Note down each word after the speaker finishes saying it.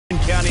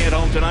County at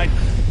home tonight,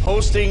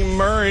 hosting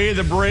Murray.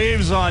 The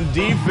Braves on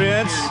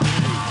defense.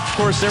 Of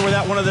course, they're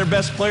without one of their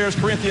best players.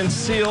 Corinthian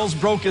Seals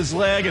broke his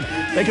leg, and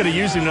they could have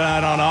used him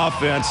tonight on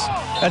offense.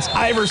 That's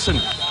Iverson.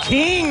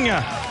 King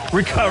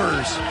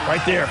recovers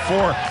right there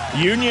for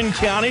Union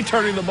County,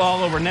 turning the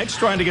ball over next,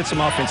 trying to get some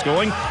offense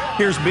going.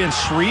 Here's Ben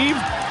Shreve.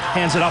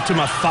 Hands it off to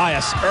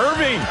Matthias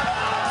Irving.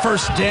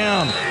 First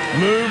down.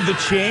 Move the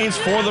chains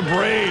for the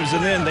Braves,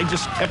 and then they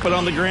just kept it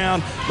on the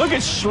ground. Look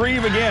at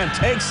Shreve again.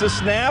 Takes the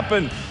snap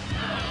and,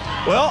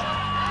 well,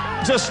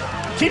 just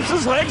keeps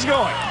his legs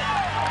going.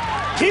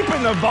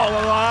 Keeping the ball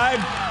alive.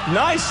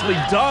 Nicely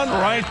done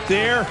right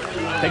there.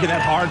 Taking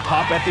that hard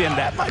pop at the end.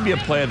 That might be a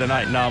play of the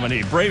night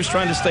nominee. Braves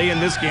trying to stay in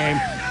this game.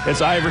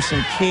 It's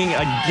Iverson King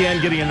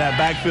again getting in that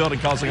backfield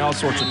and causing all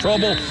sorts of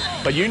trouble.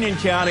 But Union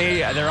County,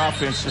 their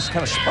offense just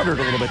kind of sputtered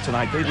a little bit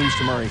tonight. They lose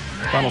to Murray.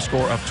 Final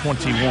score of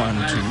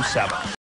 21-7.